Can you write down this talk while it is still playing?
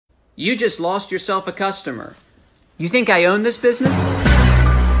You just lost yourself a customer. You think I own this business?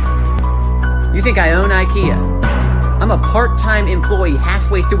 You think I own IKEA? I'm a part-time employee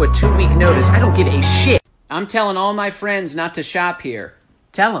halfway through a 2-week notice. I don't give a shit. I'm telling all my friends not to shop here.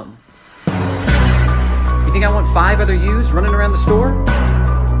 Tell them. You think I want 5 other yous running around the store?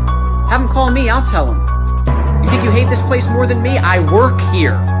 Have them call me, I'll tell them. You think you hate this place more than me? I work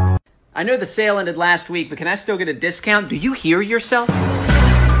here. I know the sale ended last week, but can I still get a discount? Do you hear yourself?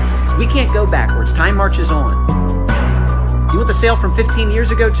 We can't go backwards. Time marches on. You want the sale from 15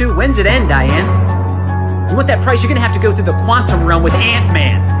 years ago too? When's it end, Diane? You want that price? You're gonna have to go through the quantum realm with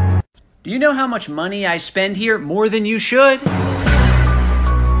Ant-Man. Do you know how much money I spend here? More than you should.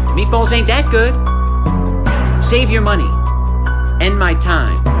 The meatballs ain't that good. Save your money. End my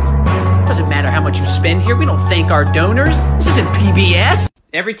time. Doesn't matter how much you spend here. We don't thank our donors. This isn't PBS.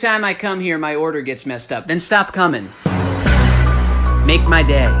 Every time I come here, my order gets messed up. Then stop coming. Make my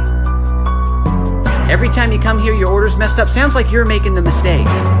day. Every time you come here, your order's messed up. Sounds like you're making the mistake.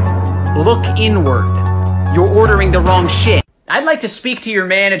 Look inward. You're ordering the wrong shit. I'd like to speak to your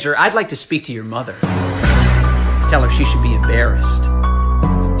manager. I'd like to speak to your mother. Tell her she should be embarrassed.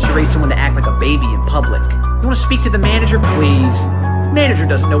 She raised someone to act like a baby in public. You want to speak to the manager, please? Manager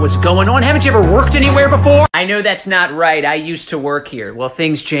doesn't know what's going on. Haven't you ever worked anywhere before? I know that's not right. I used to work here. Well,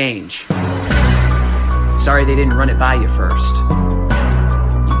 things change. Sorry they didn't run it by you first.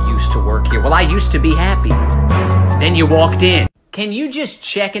 You used to work here. Well, I used to be happy. Then you walked in. Can you just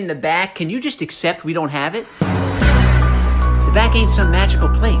check in the back? Can you just accept we don't have it? The back ain't some magical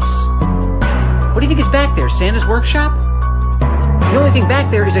place. What do you think is back there? Santa's workshop? The only thing back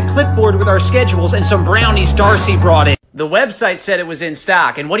there is a clipboard with our schedules and some brownies Darcy brought in. The website said it was in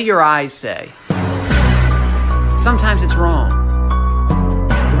stock, and what do your eyes say? Sometimes it's wrong.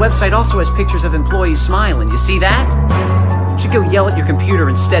 The website also has pictures of employees smiling. You see that? You should go yell at your computer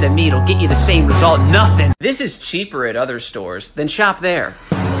instead of me. It'll get you the same result. Nothing. This is cheaper at other stores. Then shop there.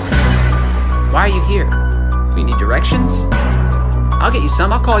 Why are you here? You need directions? I'll get you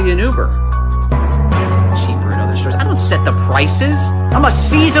some. I'll call you an Uber. Cheaper at other stores. I don't set the prices. I'm a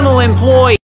seasonal employee.